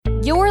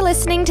You're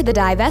listening to the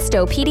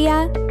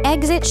Divestopedia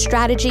Exit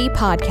Strategy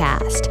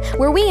Podcast,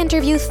 where we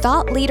interview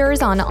thought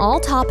leaders on all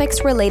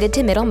topics related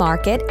to middle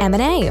market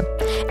M&A.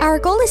 Our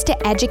goal is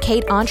to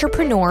educate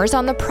entrepreneurs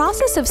on the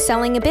process of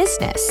selling a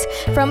business,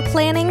 from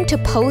planning to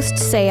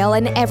post-sale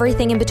and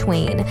everything in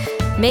between.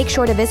 Make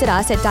sure to visit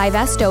us at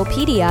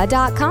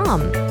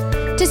Divestopedia.com.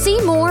 To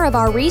see more of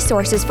our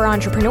resources for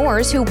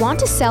entrepreneurs who want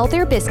to sell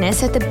their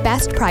business at the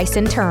best price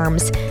and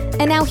terms.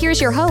 And now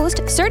here's your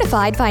host,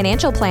 certified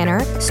financial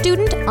planner,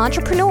 student,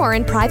 entrepreneur,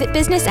 and private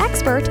business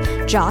expert,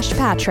 Josh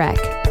Patrick.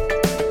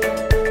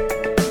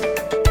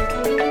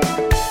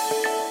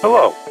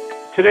 Hello.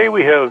 Today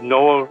we have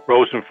Noah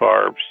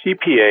Rosenfarb,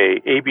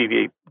 CPA,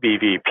 ABV,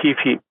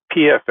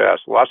 PFS,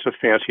 lots of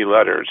fancy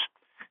letters.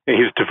 And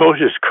he's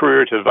devoted his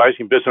career to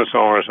advising business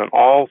owners on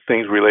all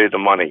things related to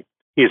money.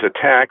 He's a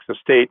tax,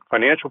 estate,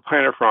 financial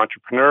planner for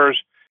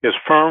entrepreneurs. His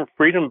firm,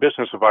 Freedom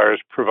Business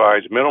Advisors,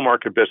 provides middle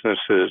market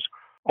businesses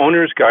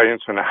owners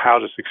guidance on how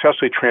to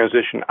successfully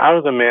transition out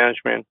of the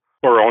management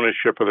or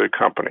ownership of their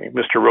company.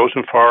 Mr.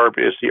 Rosenfarb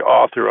is the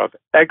author of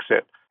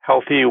Exit,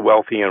 Healthy,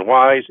 Wealthy, and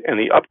Wise, and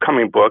the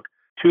upcoming book,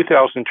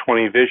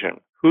 2020 Vision,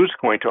 Who's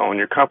Going to Own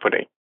Your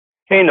Company?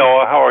 Hey,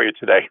 Noah, how are you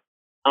today?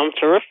 I'm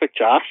terrific,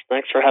 Josh.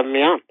 Thanks for having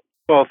me on.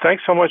 Well,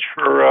 thanks so much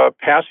for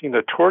passing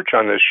the torch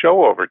on this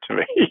show over to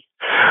me.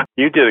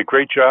 You did a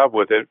great job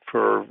with it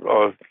for,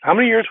 how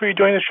many years were you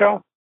doing the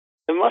show?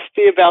 It must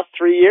be about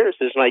 3 years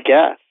is my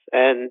guess.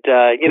 And,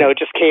 it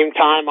just came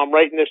time. I'm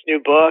writing this new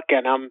book,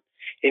 and I'm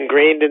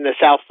ingrained in the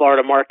South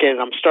Florida market,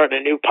 and I'm starting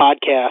a new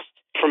podcast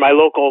for my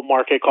local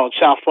market called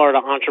South Florida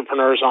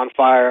Entrepreneurs on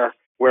Fire,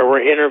 where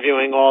we're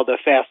interviewing all the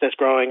fastest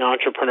growing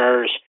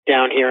entrepreneurs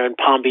down here in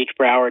Palm Beach,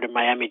 Broward, and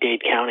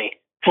Miami-Dade County.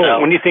 Cool. So,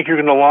 when do you think you're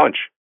going to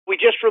launch? We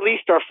just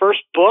released our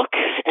first book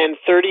and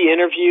 30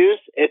 interviews.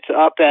 It's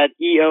up at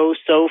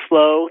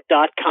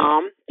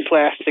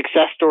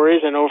eosoflow.com/success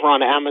stories and over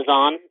on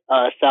Amazon,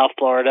 South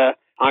Florida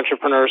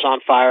Entrepreneurs on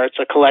Fire. It's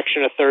a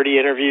collection of 30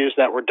 interviews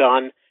that were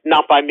done,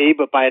 not by me,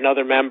 but by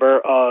another member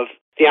of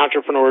the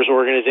Entrepreneurs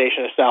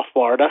Organization of South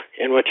Florida,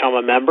 in which I'm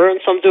a member. And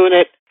so I'm doing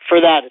it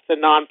for that. It's a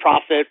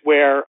nonprofit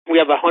where we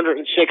have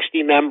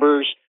 160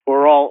 members who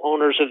are all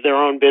owners of their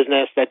own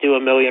business that do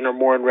 $1 million or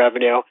more in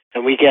revenue.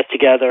 And we get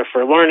together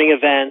for learning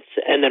events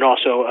and then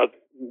also a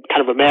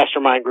kind of a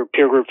mastermind group,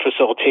 peer group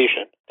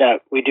facilitation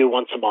that we do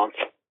once a month.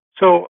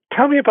 So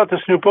tell me about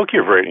this new book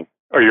you're writing.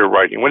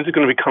 When is it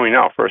going to be coming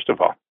out, first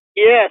of all?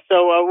 Yeah,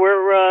 so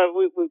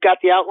we've got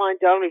the outline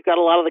done. We've got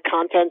a lot of the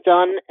content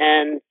done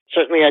and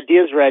certainly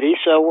ideas ready.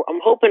 So I'm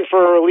hoping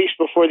for a release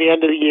before the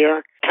end of the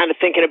year, kind of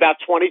thinking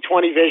about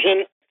 2020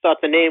 vision.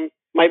 Thought the name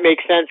might make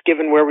sense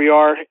given where we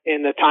are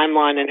in the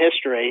timeline and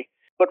history.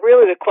 But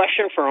really the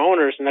question for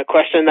owners, and the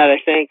question that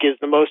I think is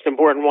the most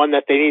important one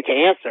that they need to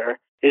answer,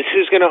 is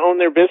who's going to own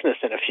their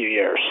business in a few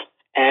years?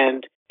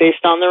 And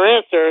based on their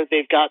answer,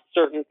 they've got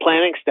certain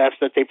planning steps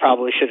that they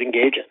probably should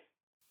engage in.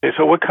 Okay,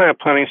 so what kind of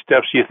planning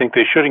steps do you think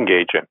they should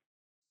engage in?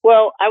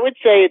 Well, I would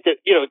say that,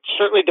 it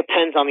certainly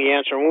depends on the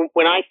answer.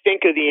 When I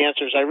think of the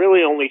answers, I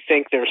really only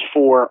think there's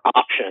 4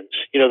 options.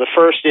 The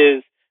first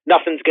is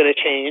nothing's going to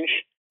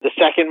change. The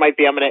second might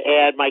be I'm going to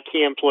add my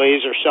key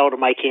employees or sell to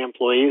my key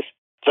employees.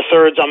 The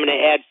third is I'm going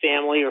to add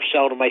family or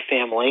sell to my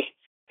family.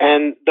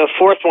 And the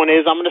fourth one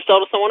is I'm going to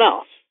sell to someone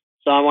else.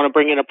 So I want to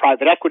bring in a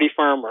private equity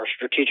firm or a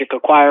strategic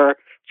acquirer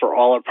for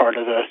all or part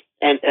of the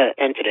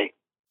entity.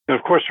 And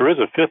of course, there is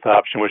a fifth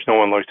option, which no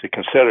one likes to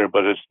consider,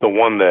 but it's the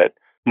one that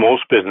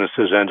most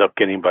businesses end up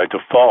getting by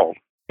default,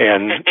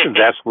 and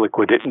that's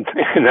liquidation.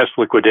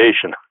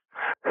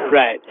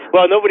 Right.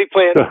 Well, nobody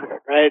plans for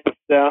it, right?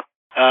 So,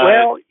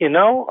 well,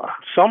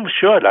 some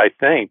should, I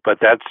think, but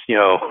that's,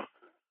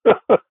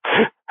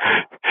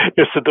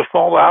 it's a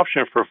default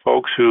option for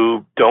folks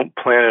who don't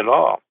plan at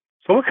all.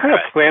 So what kind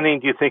of planning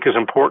do you think is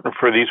important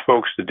for these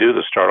folks to do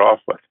to start off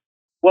with?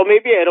 Well,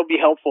 maybe it'll be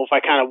helpful if I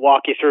kind of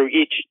walk you through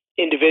each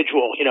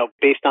individual,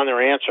 based on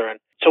their answer. And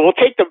so we'll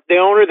take the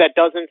owner that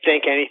doesn't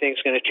think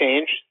anything's going to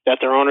change,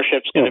 that their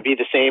ownership's going to be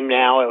the same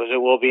now as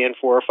it will be in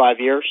 4 or 5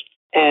 years.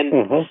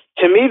 And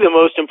to me, the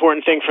most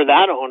important thing for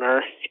that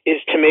owner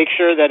is to make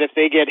sure that if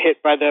they get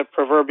hit by the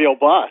proverbial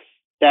bus,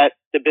 that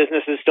the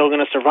business is still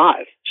going to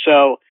survive.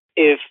 So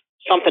if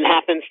something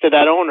happens to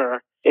that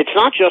owner, it's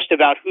not just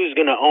about who's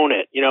going to own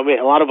it.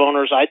 A lot of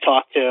owners I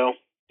talk to,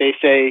 they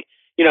say,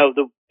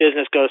 the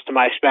business goes to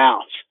my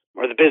spouse,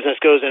 or the business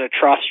goes in a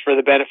trust for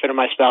the benefit of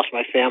my spouse,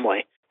 my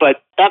family.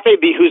 But that may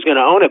be who's going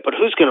to own it, but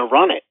who's going to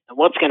run it? And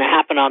what's going to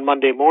happen on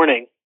Monday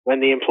morning when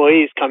the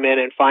employees come in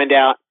and find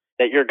out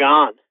that you're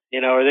gone?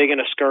 Are they going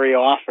to scurry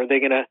off? Are they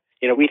going to,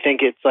 we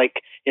think it's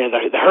like,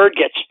 the herd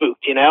gets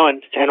spooked, and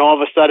all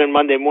of a sudden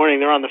Monday morning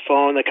they're on the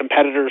phone, the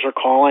competitors are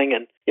calling,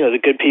 and, the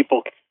good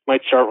people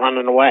might start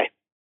running away.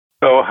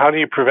 So how do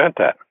you prevent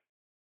that?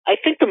 I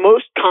think the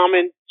most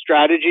common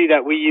strategy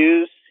that we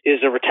use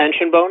is a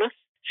retention bonus.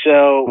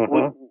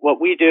 So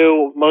what we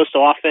do most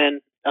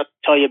often, I'll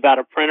tell you about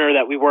a printer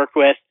that we worked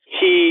with.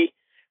 He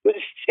was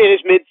in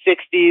his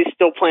mid-60s,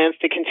 still plans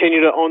to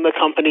continue to own the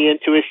company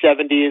into his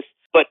 70s.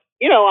 But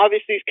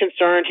obviously he's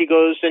concerned. He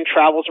goes and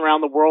travels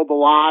around the world a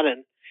lot,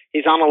 and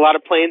he's on a lot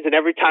of planes, and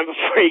every time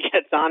before he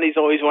gets on, he's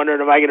always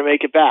wondering, am I going to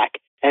make it back?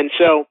 And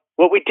so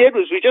what we did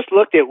was we just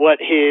looked at what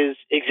his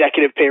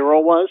executive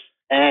payroll was,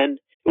 and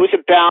it was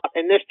about,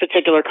 in this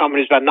particular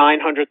company, it's about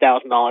 $900,000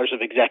 of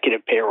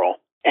executive payroll.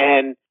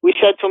 And we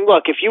said to him,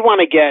 look, if you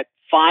want to get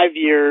 5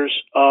 years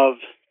of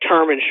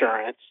term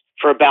insurance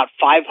for about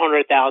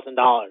 $500,000,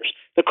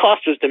 the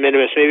cost was de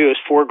minimis. Maybe it was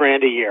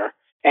 $4,000 a year.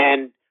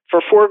 And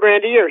for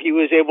 $4,000 a year, he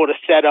was able to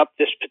set up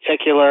this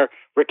particular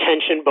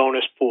retention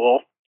bonus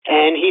pool.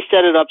 And he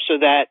set it up so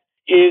that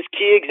his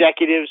key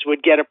executives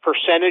would get a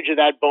percentage of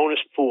that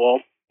bonus pool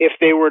if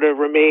they were to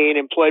remain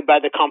employed by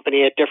the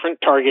company at different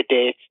target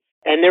dates.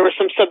 And there was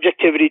some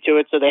subjectivity to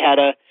it. So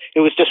it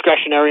was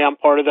discretionary on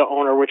part of the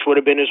owner, which would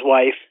have been his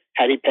wife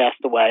had he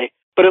passed away.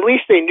 But at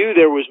least they knew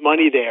there was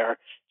money there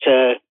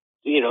to,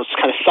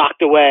 kind of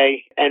socked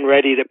away and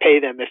ready to pay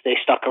them if they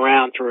stuck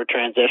around through a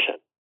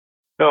transition.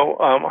 So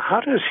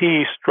how does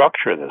he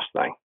structure this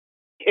thing?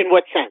 In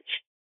what sense?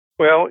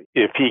 Well,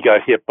 if he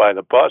got hit by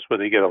the bus, would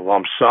they get a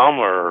lump sum,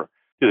 or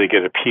do they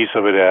get a piece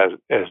of it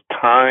as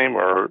time,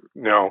 or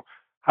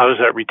how does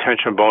that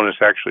retention bonus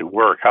actually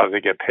work? How do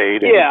they get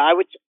paid? Yeah,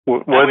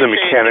 what are the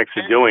mechanics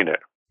of doing it?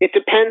 It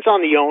depends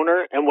on the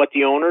owner and what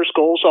the owner's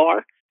goals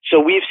are. So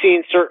we've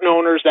seen certain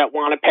owners that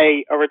want to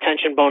pay a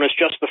retention bonus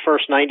just the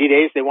first 90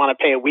 days. They want to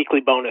pay a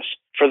weekly bonus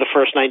for the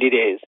first 90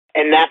 days.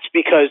 And that's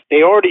because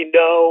they already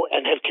know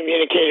and have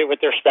communicated with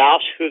their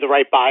spouse who the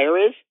right buyer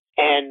is.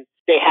 And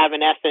they have,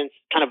 in essence,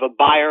 kind of a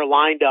buyer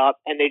lined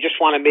up, and they just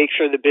want to make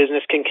sure the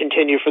business can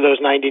continue for those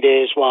 90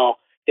 days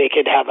while they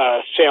could have a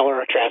sale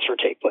or a transfer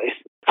take place.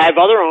 I have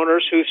other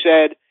owners who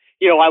said,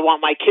 I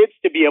want my kids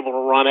to be able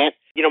to run it.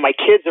 My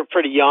kids are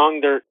pretty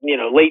young. They're,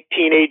 late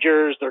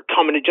teenagers. They're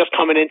just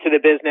coming into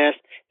the business.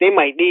 They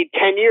might need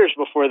 10 years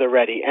before they're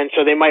ready. And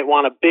so they might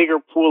want a bigger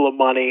pool of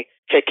money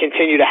to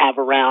continue to have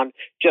around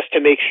just to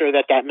make sure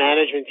that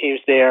management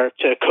team's there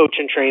to coach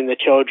and train the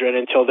children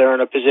until they're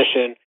in a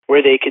position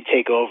where they could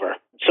take over.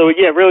 So,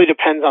 it really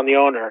depends on the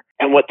owner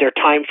and what their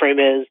time frame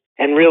is.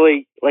 And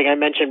really, like I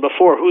mentioned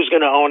before, who's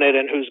going to own it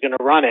and who's going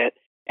to run it,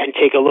 and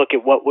take a look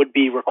at what would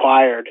be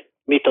required to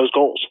meet those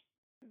goals.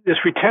 This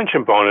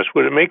retention bonus,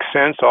 would it make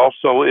sense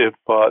also if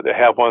to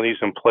have one of these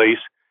in place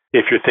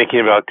if you're thinking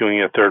about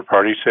doing a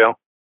third-party sale?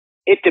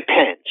 It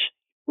depends,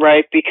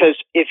 right? Because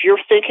if you're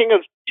thinking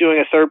of doing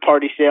a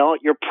third-party sale,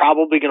 you're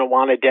probably going to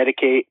want to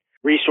dedicate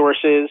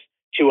resources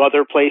to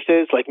other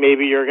places. Like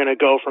maybe you're going to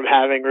go from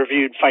having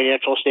reviewed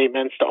financial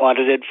statements to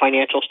audited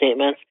financial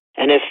statements.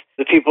 And if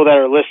the people that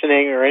are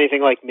listening or anything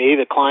like me,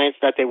 the clients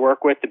that they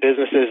work with, the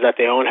businesses that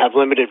they own have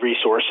limited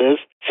resources.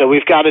 So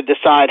we've got to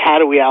decide,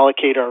 how do we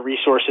allocate our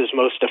resources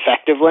most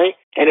effectively?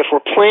 And if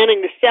we're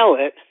planning to sell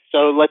it,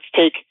 so let's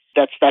take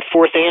that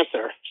fourth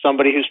answer,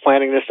 somebody who's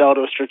planning to sell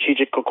to a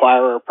strategic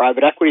acquirer or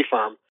private equity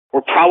firm, we're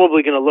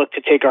probably going to look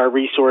to take our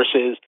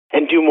resources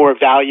and do more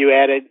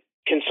value-added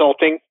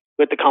consulting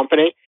with the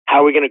company.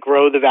 How are we going to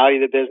grow the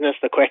value of the business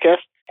the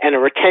quickest? And a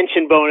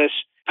retention bonus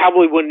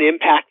probably wouldn't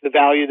impact the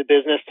value of the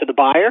business to the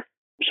buyer.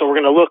 So we're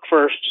going to look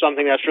for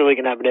something that's really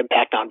going to have an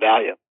impact on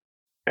value.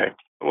 Okay.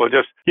 Well,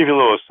 just give you a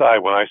little aside.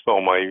 When I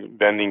sold my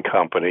vending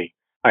company,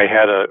 I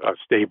had a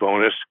stay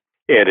bonus,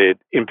 and it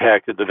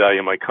impacted the value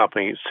of my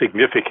company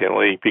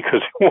significantly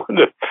because I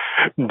wanted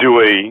to do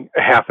a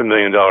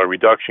 $500,000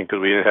 reduction because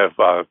we didn't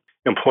have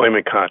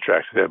employment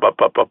contracts.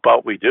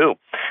 But we do.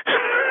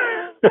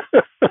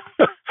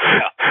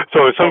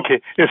 So in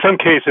some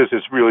cases,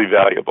 it's really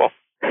valuable.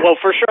 Well,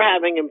 for sure,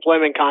 having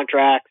employment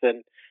contracts,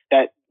 and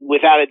that,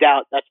 without a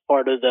doubt, that's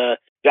part of the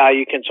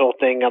value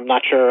consulting. I'm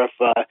not sure if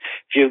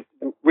you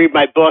read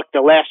my book,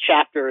 the last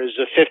chapter is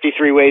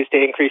 53 ways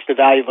to increase the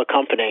value of a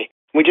company.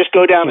 We just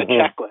go down a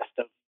checklist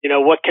of,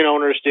 what can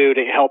owners do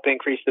to help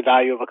increase the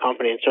value of a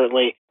company? And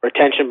certainly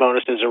retention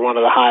bonuses are one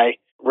of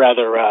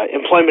the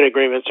employment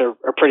agreements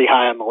are pretty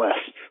high on the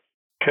list.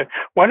 Okay.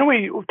 Why don't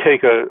we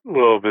take a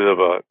little bit of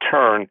a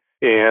turn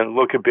and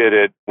look a bit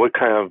at what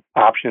kind of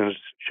options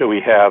should we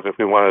have if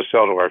we want to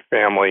sell to our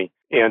family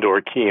and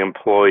or key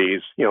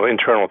employees,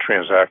 internal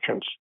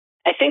transactions?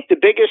 I think the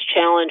biggest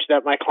challenge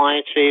that my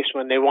clients face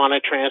when they want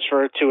to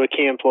transfer to a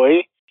key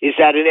employee is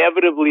that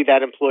inevitably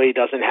that employee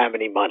doesn't have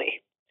any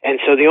money. And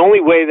so the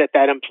only way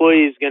that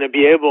employee is going to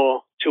be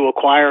able to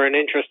acquire an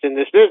interest in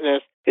this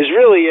business is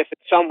really if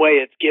in some way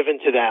it's given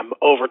to them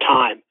over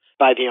time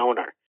by the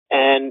owner.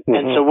 And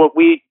so what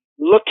we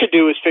look to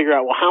do is figure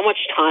out, well, how much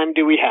time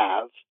do we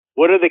have?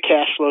 What are the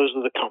cash flows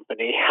of the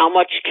company? How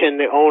much can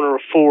the owner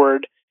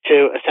afford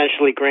to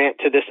essentially grant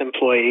to this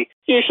employee?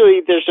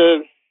 Usually there's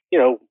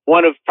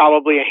one of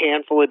probably a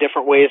handful of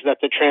different ways that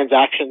the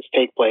transactions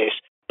take place.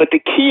 But the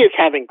key is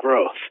having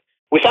growth.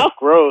 Without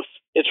growth,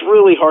 it's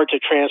really hard to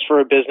transfer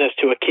a business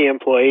to a key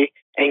employee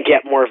and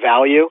get more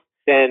value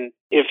than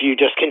if you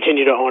just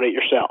continue to own it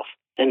yourself.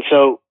 And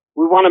so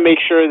we want to make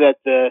sure that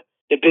the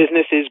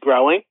business is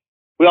growing.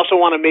 We also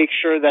want to make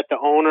sure that the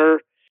owner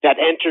that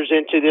enters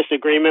into this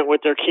agreement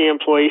with their key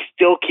employee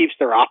still keeps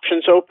their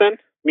options open,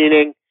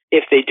 meaning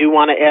if they do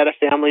want to add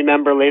a family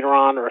member later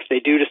on, or if they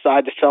do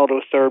decide to sell to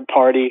a third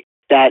party,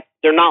 that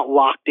they're not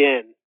locked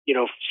in,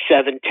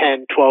 7,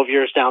 10, 12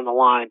 years down the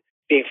line,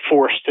 being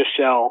forced to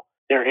sell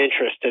their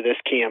interest to this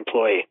key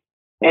employee.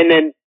 And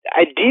then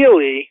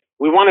ideally,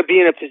 we want to be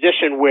in a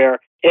position where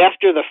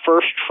after the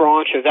first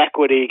tranche of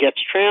equity gets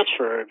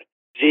transferred,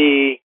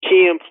 the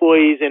key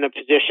employee is in a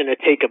position to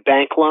take a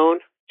bank loan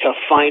to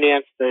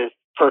finance the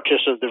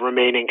purchase of the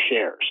remaining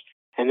shares.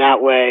 And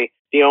that way,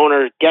 the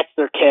owner gets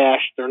their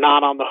cash. They're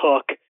not on the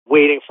hook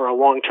waiting for a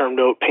long-term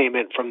note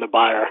payment from the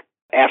buyer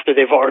after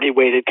they've already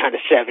waited kind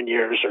of 7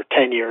 years or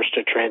 10 years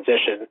to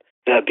transition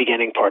the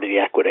beginning part of the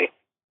equity.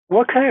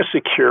 What kind of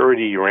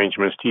security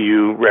arrangements do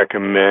you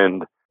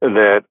recommend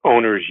that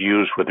owners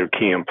use with their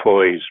key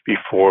employees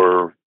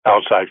before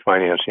outside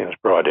financing is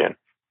brought in?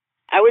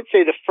 I would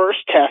say the first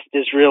test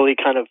is really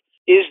kind of,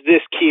 is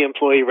this key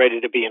employee ready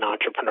to be an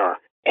entrepreneur?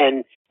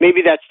 And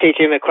maybe that's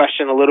taking the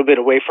question a little bit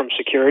away from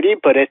security,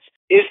 but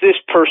is this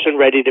person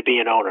ready to be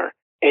an owner?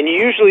 And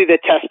usually the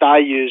test I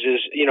use is,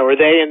 are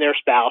they and their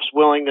spouse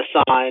willing to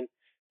sign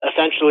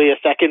essentially a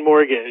second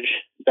mortgage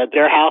that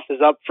their house is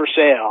up for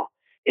sale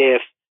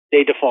if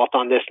they default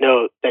on this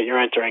note that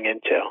you're entering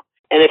into?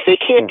 And if they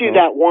can't do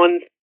that one,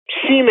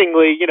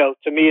 seemingly,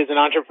 to me as an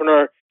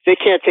entrepreneur, if they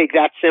can't take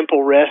that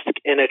simple risk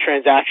in a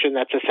transaction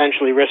that's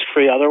essentially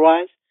risk-free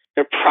otherwise,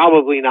 they're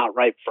probably not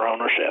ripe for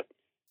ownership.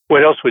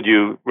 What else would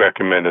you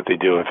recommend that they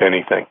do, if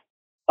anything?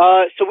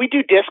 So we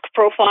do DISC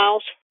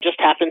profiles. Just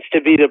happens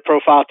to be the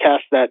profile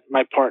test that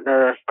my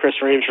partner, Chris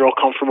Reams, is real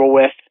comfortable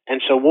with.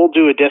 And so we'll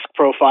do a DISC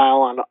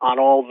profile on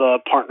all the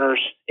partners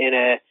in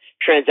a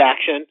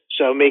transaction.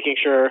 So making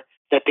sure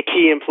that the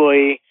key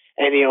employee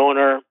and the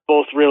owner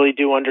both really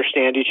do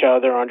understand each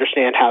other,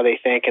 understand how they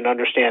think, and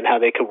understand how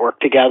they could work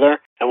together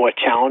and what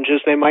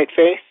challenges they might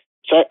face.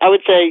 So I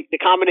would say the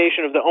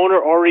combination of the owner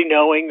already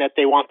knowing that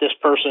they want this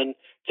person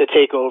to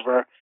take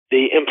over,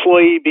 the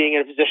employee being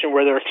in a position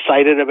where they're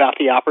excited about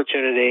the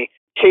opportunity,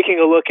 taking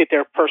a look at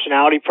their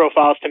personality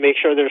profiles to make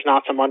sure there's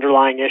not some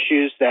underlying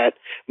issues that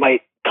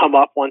might come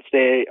up once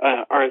they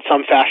are in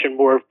some fashion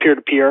more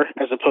peer-to-peer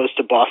as opposed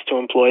to boss to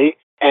employee.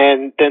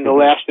 And then the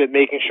last bit,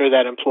 making sure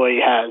that employee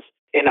has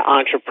an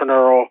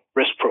entrepreneurial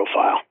risk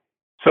profile.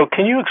 So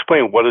can you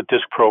explain what a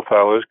DISC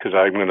profile is? Because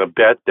I'm going to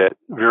bet that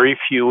very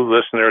few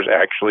listeners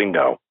actually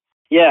know.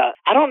 Yeah,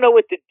 I don't know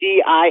what the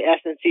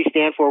DISC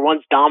stand for.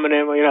 One's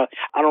dominant,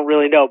 I don't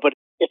really know, but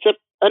it's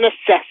an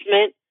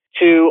assessment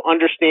to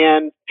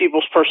understand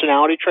people's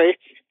personality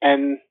traits.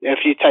 And if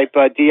you type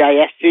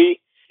DISC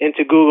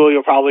into Google,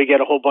 you'll probably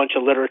get a whole bunch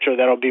of literature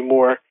that'll be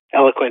more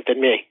eloquent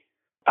than me.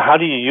 How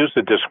do you use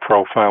the DISC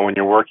profile when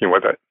you're working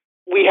with it?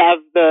 We have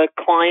the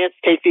clients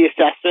take the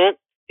assessment.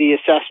 The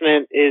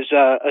assessment is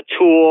a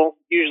tool.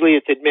 Usually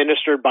it's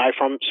administered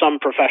from some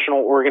professional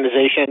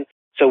organization.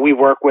 So we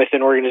work with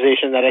an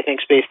organization that I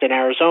think is based in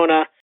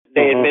Arizona.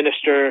 They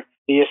administer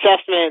the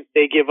assessment.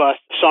 They give us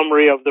a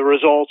summary of the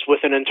results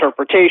with an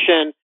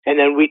interpretation. And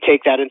then we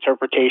take that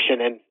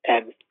interpretation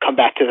and come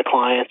back to the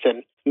clients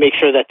and make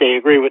sure that they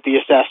agree with the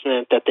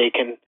assessment, that they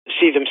can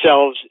see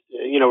themselves,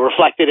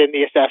 reflected in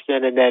the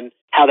assessment, and then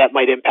how that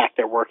might impact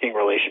their working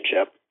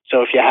relationship.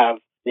 So if you have,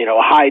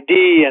 a high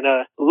D and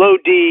a low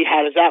D,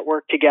 how does that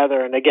work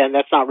together? And again,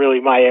 that's not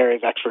really my area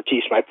of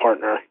expertise. My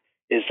partner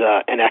is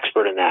an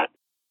expert in that.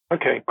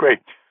 Okay, great.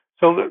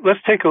 So let's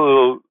take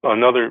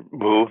another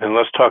move and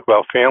let's talk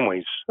about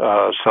families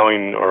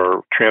selling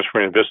or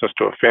transferring a business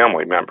to a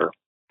family member.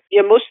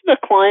 Yeah, most of the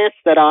clients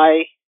that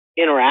I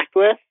interact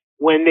with,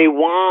 when they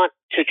want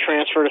to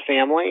transfer to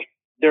family,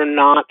 they're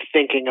not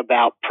thinking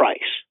about price.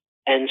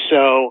 And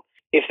so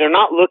if they're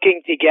not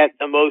looking to get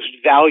the most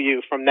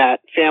value from that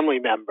family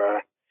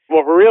member,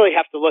 what we really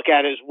have to look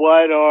at is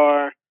what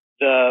are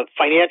the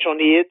financial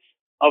needs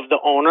of the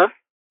owner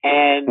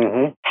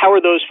and how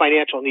are those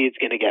financial needs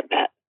going to get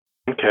met?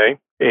 Okay.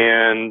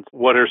 And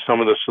what are some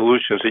of the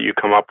solutions that you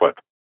come up with?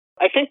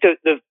 I think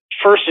the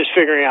first is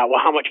figuring out,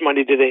 how much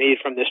money do they need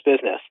from this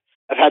business?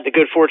 I've had the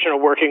good fortune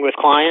of working with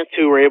clients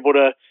who were able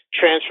to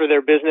transfer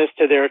their business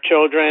to their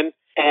children,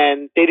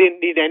 and they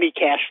didn't need any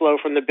cash flow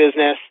from the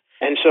business.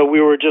 And so we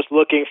were just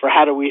looking for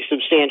how do we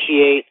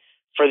substantiate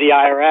for the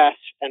IRS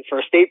and for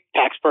estate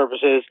tax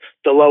purposes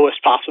the lowest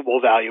possible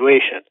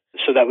valuation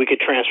so that we could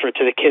transfer it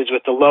to the kids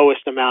with the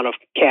lowest amount of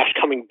cash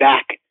coming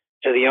back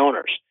to the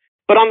owners.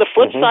 But on the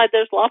flip side,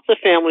 there's lots of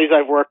families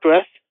I've worked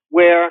with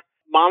where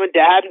mom and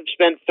dad have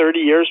spent 30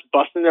 years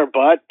busting their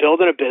butt,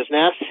 building a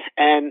business,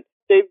 and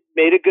they've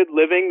made a good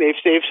living. They've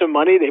saved some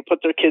money. They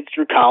put their kids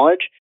through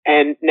college,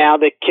 and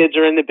now the kids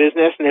are in the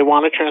business and they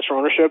want to transfer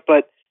ownership,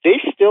 but they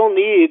still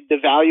need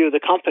the value of the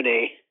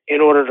company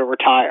in order to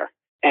retire.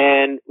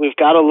 And we've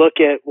got to look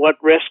at what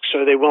risks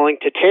are they willing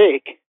to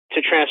take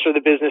to transfer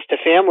the business to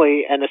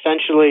family and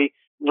essentially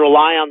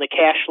rely on the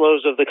cash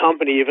flows of the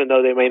company, even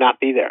though they may not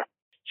be there.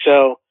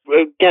 So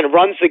again, it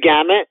runs the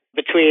gamut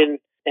between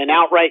an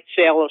outright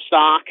sale of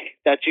stock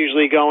that's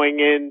usually going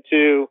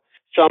into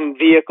some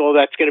vehicle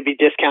that's going to be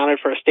discounted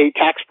for estate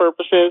tax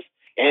purposes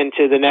and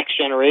to the next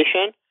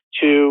generation,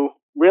 to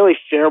really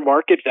fair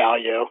market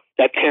value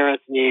that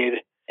parents need,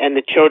 and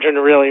the children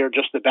really are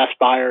just the best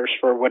buyers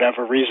for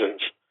whatever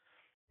reasons.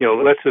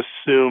 Let's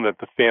assume that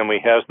the family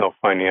has no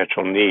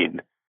financial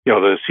need,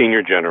 the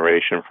senior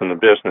generation from the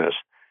business.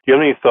 Do you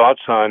have any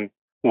thoughts on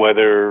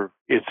whether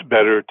it's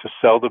better to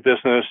sell the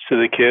business to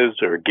the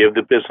kids or give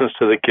the business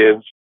to the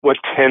kids? What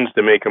tends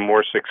to make a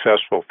more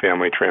successful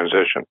family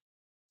transition?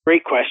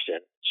 Great question.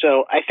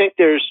 So I think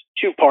there's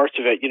two parts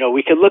of it.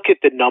 We could look at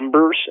the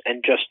numbers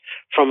and just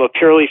from a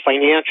purely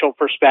financial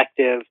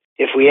perspective,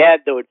 if we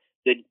add the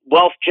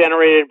wealth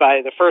generated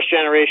by the first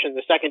generation,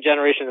 the second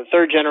generation, the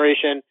third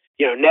generation,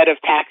 net of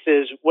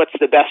taxes, what's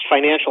the best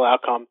financial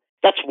outcome?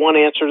 That's one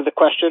answer to the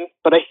question.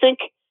 But I think,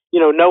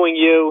 knowing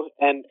you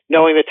and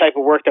knowing the type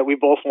of work that we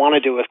both want to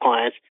do with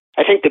clients,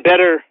 I think the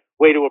better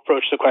way to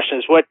approach the question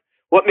is what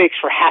makes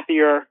for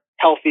happier,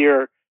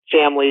 healthier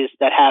families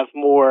that have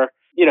more,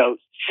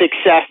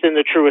 success in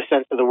the truest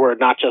sense of the word,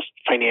 not just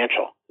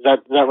financial. Is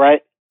that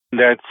right?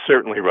 That's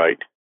certainly right.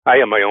 I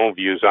have my own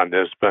views on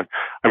this, but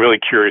I'm really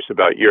curious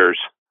about yours.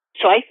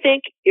 So I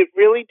think it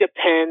really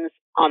depends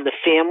on the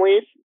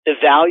families, the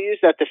values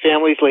that the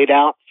families laid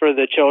out for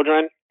the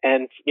children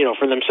and,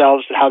 for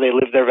themselves, how they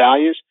live their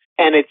values.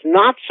 And it's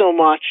not so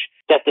much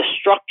that the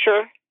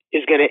structure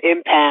is going to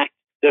impact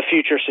the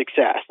future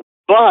success.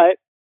 But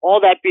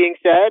all that being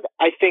said,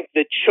 I think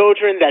the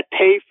children that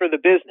pay for the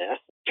business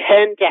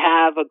tend to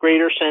have a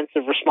greater sense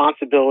of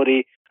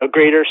responsibility, a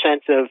greater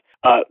sense of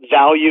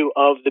value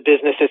of the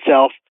business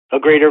itself, a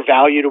greater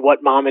value to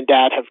what mom and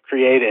dad have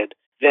created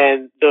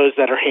than those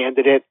that are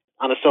handed it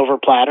on a silver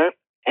platter.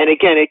 And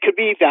again, it could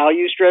be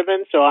values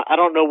driven. So I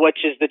don't know which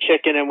is the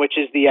chicken and which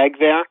is the egg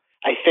there.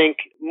 I think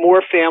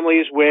more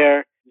families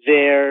where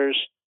there's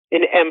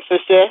an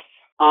emphasis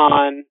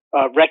on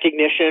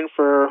recognition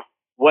for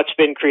what's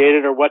been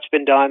created or what's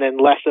been done and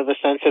less of a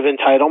sense of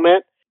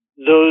entitlement,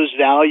 those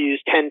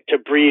values tend to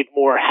breed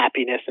more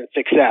happiness and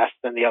success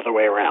than the other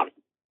way around.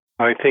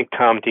 I think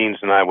Tom Deans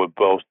and I would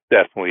both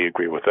definitely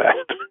agree with that.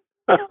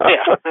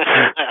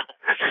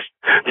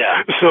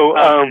 Yeah. So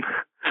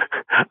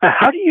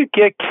how do you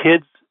get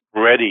kids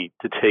ready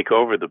to take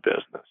over the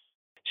business?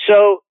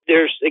 So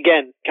there's,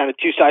 again, kind of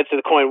two sides to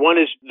the coin. One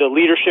is the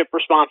leadership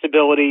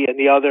responsibility, and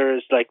the other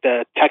is like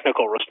the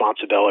technical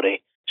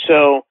responsibility.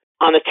 So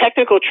on the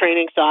technical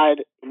training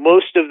side,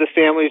 most of the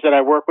families that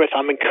I work with,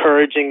 I'm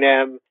encouraging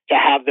them to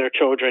have their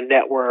children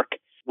network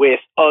with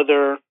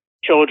other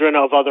children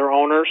of other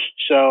owners.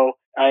 So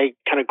I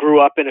kind of grew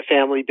up in a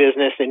family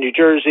business in New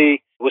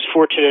Jersey, was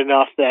fortunate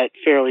enough that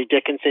Fairleigh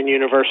Dickinson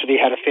University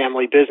had a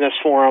family business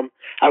forum.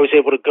 I was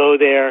able to go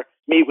there,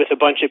 meet with a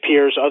bunch of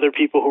peers, other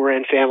people who were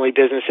in family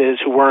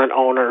businesses who weren't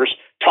owners,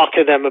 talk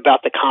to them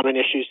about the common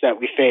issues that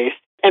we face,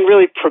 and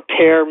really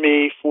prepare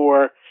me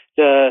for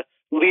the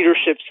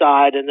leadership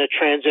side and the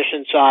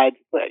transition side,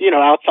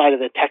 outside of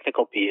the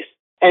technical piece.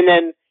 And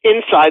then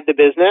inside the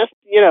business,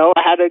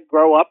 I had to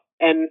grow up,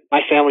 and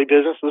my family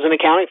business was an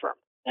accounting firm.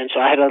 And so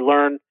I had to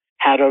learn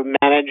how to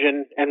manage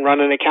and run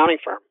an accounting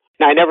firm.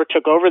 Now, I never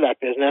took over that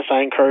business.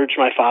 I encouraged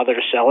my father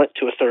to sell it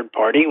to a third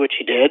party, which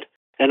he did.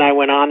 And I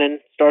went on and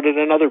started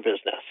another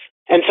business.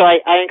 And so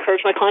I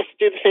encourage my clients to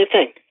do the same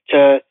thing,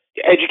 to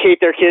educate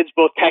their kids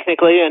both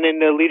technically and in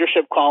the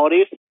leadership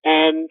qualities,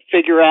 and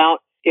figure out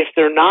if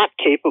they're not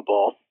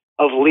capable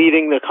of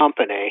leading the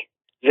company,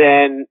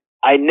 then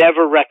I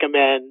never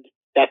recommend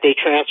that they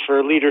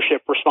transfer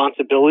leadership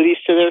responsibilities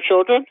to their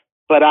children.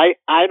 But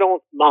I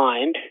don't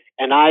mind,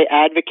 and I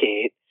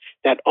advocate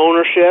that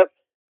ownership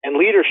and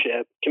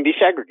leadership can be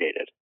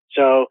segregated.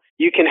 So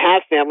you can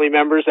have family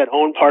members that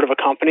own part of a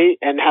company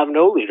and have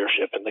no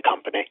leadership in the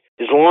company,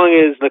 as long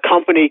as the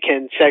company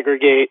can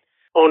segregate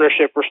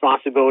ownership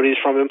responsibilities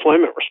from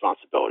employment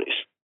responsibilities.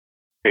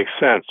 Makes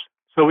sense.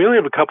 So we only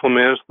have a couple of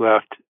minutes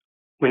left.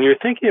 When you're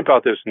thinking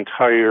about this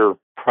entire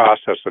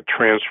process of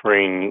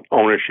transferring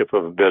ownership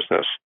of a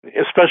business,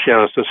 especially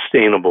on a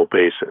sustainable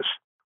basis,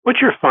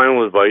 what's your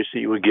final advice that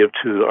you would give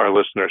to our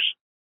listeners?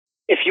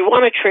 If you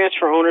want to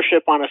transfer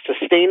ownership on a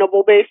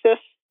sustainable basis,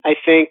 I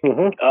think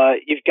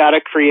you've got to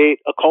create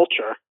a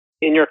culture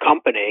in your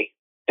company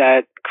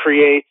that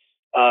creates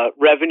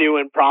revenue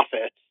and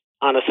profits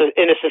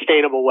in a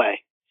sustainable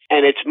way.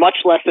 And it's much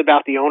less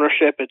about the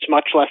ownership. It's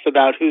much less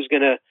about who's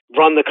going to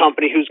run the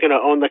company, who's going to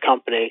own the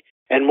company,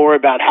 and more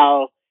about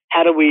how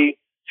do we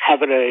have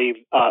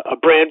a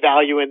brand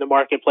value in the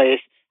marketplace?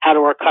 How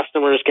do our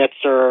customers get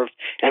served?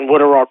 And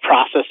what are our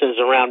processes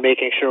around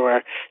making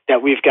sure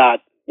that we've got,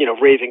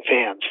 raving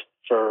fans,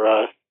 for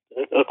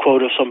a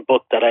quote of some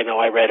book that I know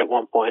I read at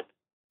one point.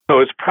 So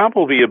it's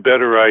probably a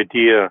better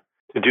idea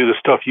to do the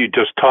stuff you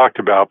just talked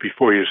about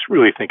before you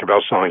really think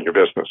about selling your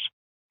business.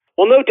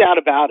 Well, no doubt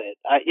about it.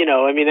 I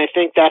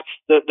think that's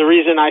the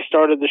reason I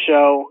started the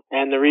show,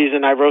 and the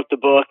reason I wrote the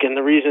book, and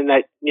the reason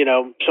that,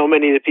 so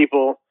many of the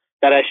people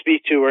that I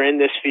speak to are in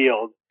this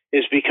field,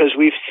 is because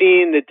we've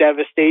seen the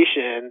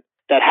devastation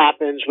that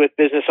happens with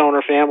business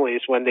owner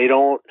families when they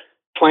don't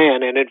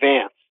plan in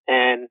advance.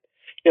 And,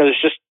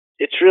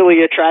 it's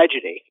really a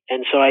tragedy.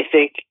 And so I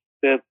think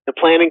the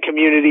planning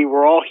community,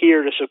 we're all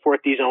here to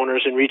support these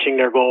owners in reaching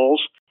their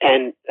goals.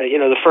 And,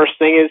 the first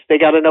thing is they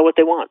got to know what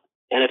they want.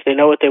 And if they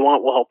know what they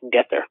want, we'll help them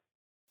get there.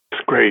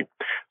 That's great.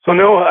 So,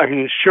 Noah,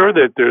 I'm sure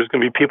that there's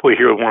going to be people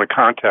here who want to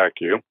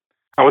contact you.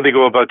 How would they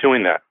go about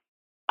doing that?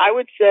 I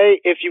would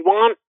say if you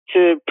want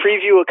to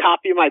preview a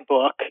copy of my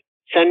book,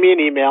 send me an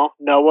email,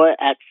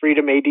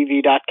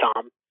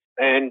 noah@freedomadv.com.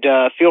 And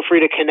feel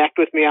free to connect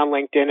with me on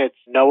LinkedIn. It's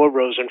Noah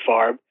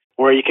Rosenfarb.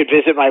 Or you could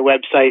visit my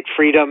website,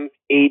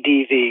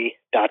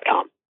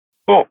 freedomadv.com.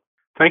 Cool.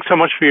 Thanks so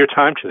much for your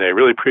time today. I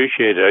really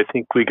appreciate it. I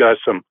think we got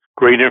some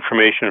great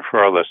information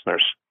for our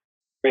listeners.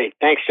 Great.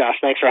 Thanks, Josh.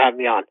 Thanks for having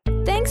me on.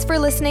 Thanks for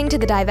listening to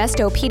the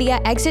Divestopedia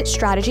Exit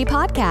Strategy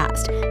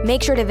Podcast.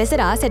 Make sure to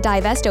visit us at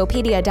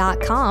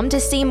divestopedia.com to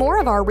see more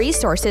of our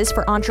resources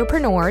for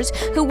entrepreneurs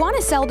who want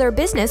to sell their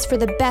business for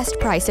the best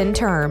price and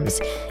terms.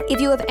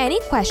 If you have any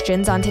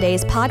questions on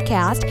today's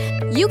podcast,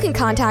 you can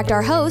contact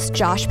our host,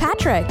 Josh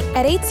Patrick,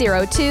 at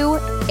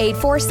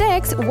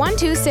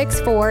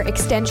 802-846-1264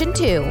 extension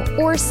 2,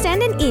 or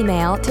send an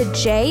email to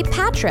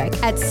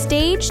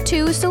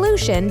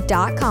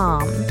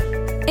jpatrick@stage2solution.com.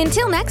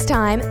 Until next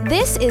time,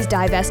 this is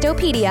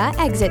Divestopedia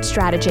Exit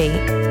Strategy.